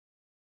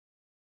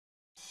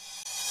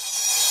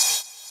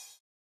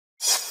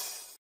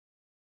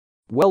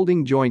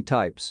Welding joint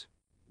types.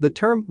 The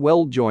term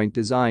weld joint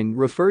design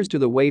refers to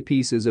the way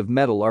pieces of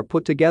metal are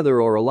put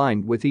together or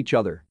aligned with each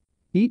other.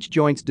 Each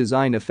joint's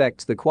design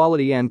affects the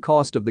quality and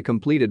cost of the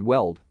completed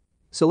weld.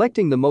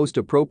 Selecting the most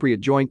appropriate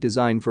joint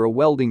design for a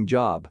welding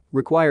job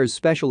requires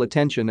special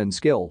attention and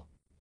skill.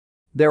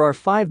 There are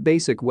 5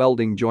 basic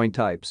welding joint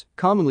types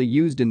commonly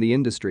used in the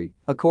industry,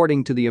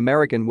 according to the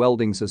American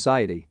Welding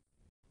Society.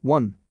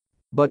 1.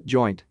 Butt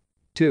joint.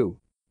 2.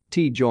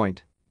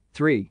 T-joint.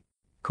 3.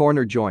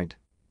 Corner joint.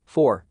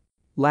 4.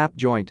 Lap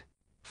joint.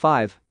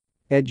 5.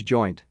 Edge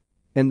joint.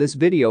 In this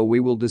video we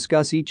will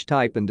discuss each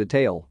type in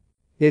detail.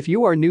 If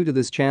you are new to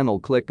this channel,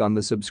 click on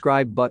the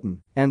subscribe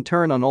button and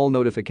turn on all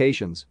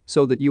notifications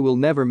so that you will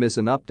never miss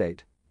an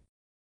update.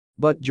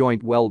 Butt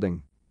joint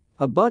welding.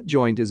 A butt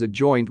joint is a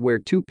joint where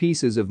 2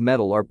 pieces of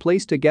metal are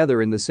placed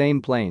together in the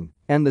same plane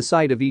and the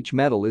side of each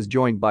metal is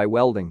joined by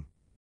welding.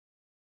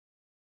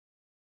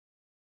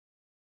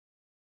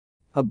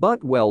 A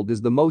butt weld is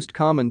the most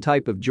common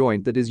type of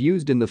joint that is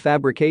used in the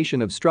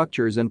fabrication of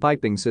structures and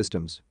piping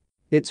systems.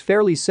 It's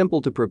fairly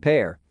simple to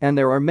prepare, and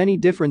there are many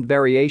different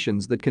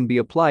variations that can be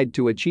applied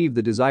to achieve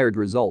the desired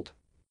result.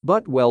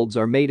 Butt welds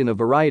are made in a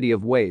variety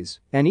of ways,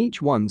 and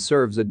each one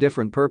serves a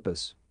different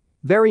purpose.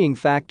 Varying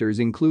factors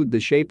include the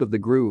shape of the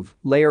groove,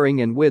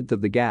 layering and width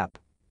of the gap.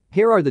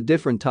 Here are the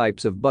different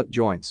types of butt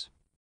joints.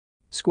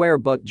 Square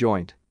butt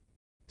joint.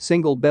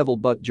 Single bevel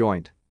butt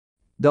joint.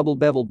 Double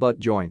bevel butt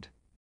joint.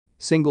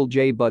 Single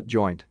J butt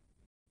joint.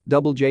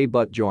 Double J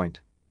butt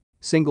joint.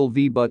 Single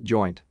V butt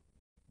joint.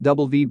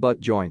 Double V butt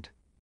joint.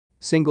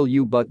 Single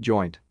U butt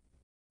joint.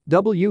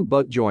 Double U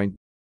butt joint.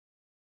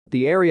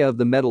 The area of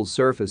the metal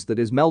surface that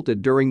is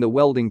melted during the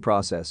welding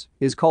process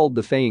is called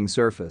the faying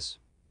surface.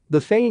 The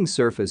faying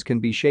surface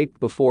can be shaped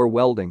before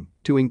welding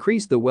to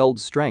increase the weld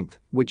strength,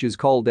 which is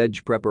called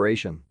edge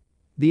preparation.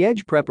 The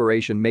edge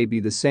preparation may be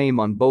the same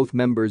on both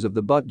members of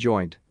the butt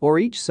joint, or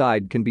each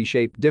side can be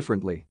shaped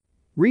differently.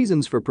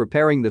 Reasons for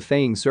preparing the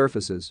faying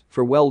surfaces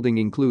for welding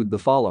include the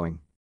following: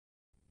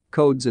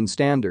 codes and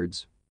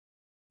standards,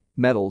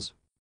 metals,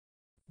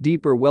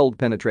 deeper weld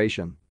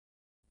penetration,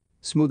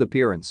 smooth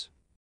appearance,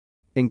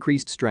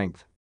 increased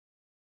strength.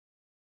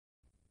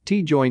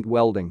 T-joint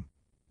welding.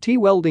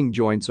 T-welding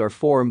joints are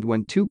formed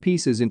when 2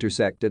 pieces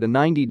intersect at a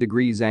 90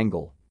 degrees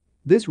angle.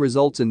 This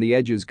results in the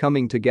edges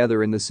coming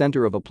together in the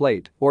center of a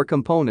plate or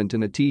component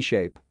in a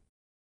T-shape.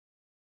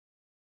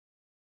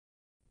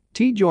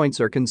 T-joints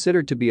are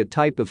considered to be a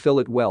type of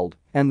fillet weld,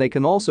 and they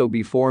can also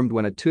be formed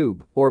when a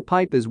tube or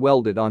pipe is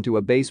welded onto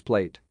a base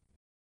plate.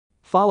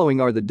 Following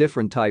are the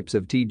different types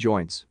of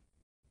T-joints: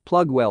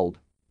 plug weld,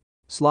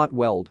 slot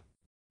weld,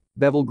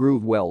 bevel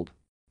groove weld,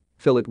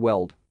 fillet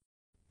weld,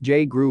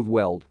 J-groove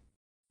weld,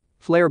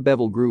 flare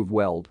bevel groove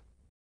weld.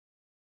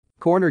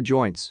 Corner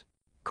joints.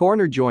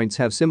 Corner joints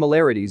have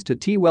similarities to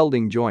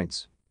T-welding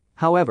joints.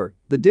 However,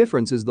 the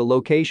difference is the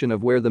location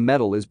of where the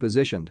metal is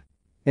positioned.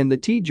 In the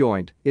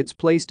T-joint, it's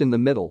placed in the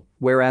middle,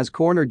 whereas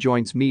corner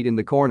joints meet in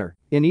the corner,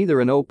 in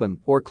either an open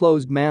or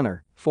closed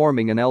manner,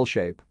 forming an L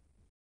shape.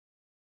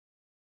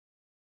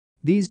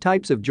 These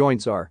types of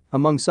joints are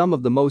among some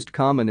of the most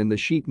common in the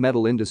sheet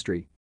metal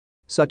industry,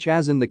 such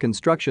as in the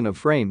construction of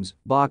frames,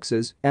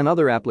 boxes, and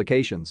other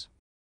applications.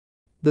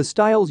 The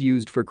styles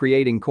used for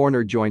creating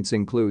corner joints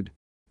include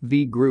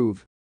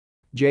V-groove,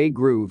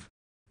 J-groove,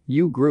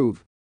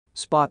 U-groove,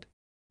 spot,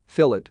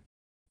 fillet,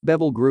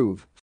 bevel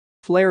groove,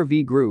 flare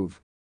V-groove.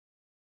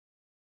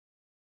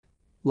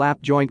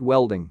 Lap joint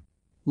welding.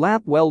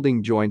 Lap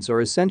welding joints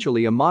are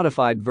essentially a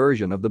modified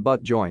version of the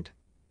butt joint.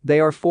 They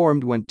are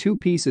formed when 2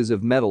 pieces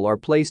of metal are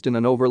placed in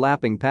an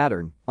overlapping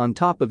pattern on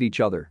top of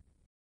each other.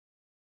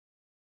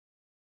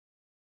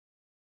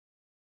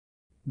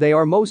 They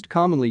are most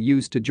commonly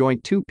used to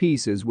joint 2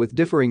 pieces with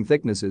differing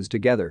thicknesses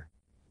together.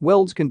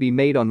 Welds can be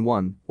made on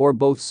one or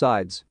both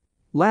sides.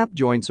 Lap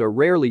joints are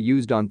rarely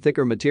used on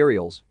thicker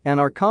materials and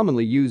are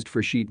commonly used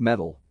for sheet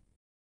metal.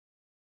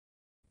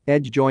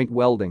 Edge joint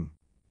welding.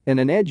 In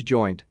an edge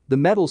joint, the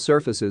metal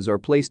surfaces are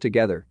placed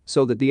together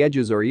so that the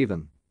edges are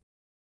even.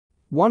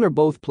 One or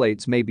both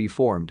plates may be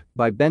formed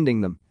by bending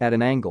them at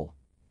an angle.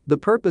 The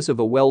purpose of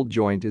a weld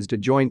joint is to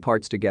join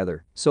parts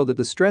together so that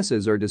the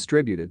stresses are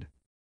distributed.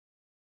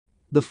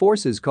 The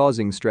forces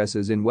causing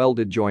stresses in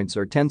welded joints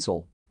are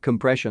tensile,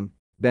 compression,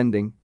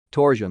 bending,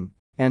 torsion,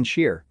 and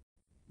shear.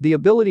 The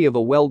ability of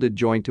a welded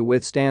joint to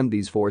withstand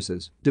these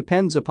forces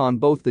depends upon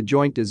both the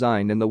joint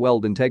design and the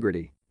weld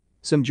integrity.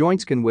 Some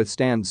joints can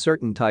withstand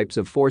certain types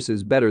of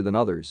forces better than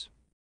others.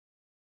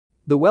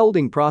 The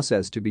welding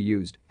process to be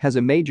used has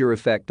a major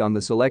effect on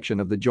the selection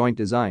of the joint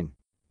design.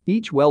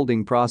 Each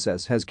welding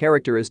process has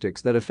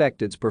characteristics that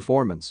affect its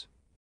performance.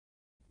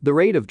 The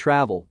rate of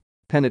travel,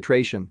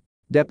 penetration,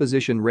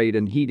 deposition rate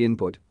and heat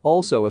input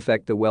also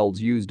affect the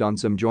welds used on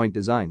some joint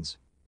designs.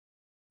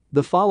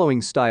 The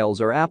following styles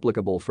are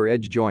applicable for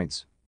edge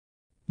joints: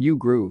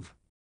 U-groove,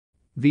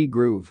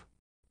 V-groove,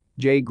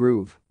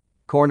 J-groove,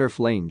 corner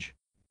flange,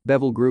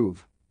 bevel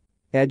groove,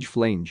 edge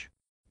flange.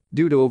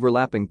 Due to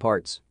overlapping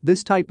parts,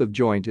 this type of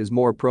joint is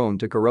more prone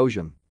to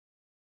corrosion.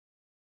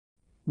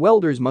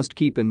 Welders must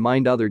keep in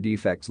mind other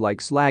defects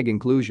like slag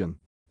inclusion,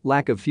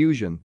 lack of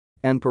fusion,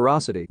 and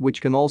porosity, which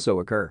can also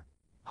occur.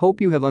 Hope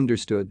you have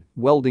understood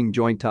welding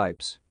joint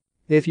types.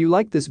 If you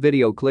like this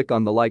video, click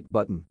on the like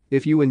button.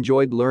 If you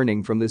enjoyed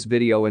learning from this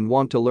video and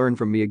want to learn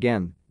from me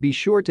again, be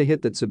sure to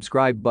hit that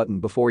subscribe button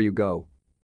before you go.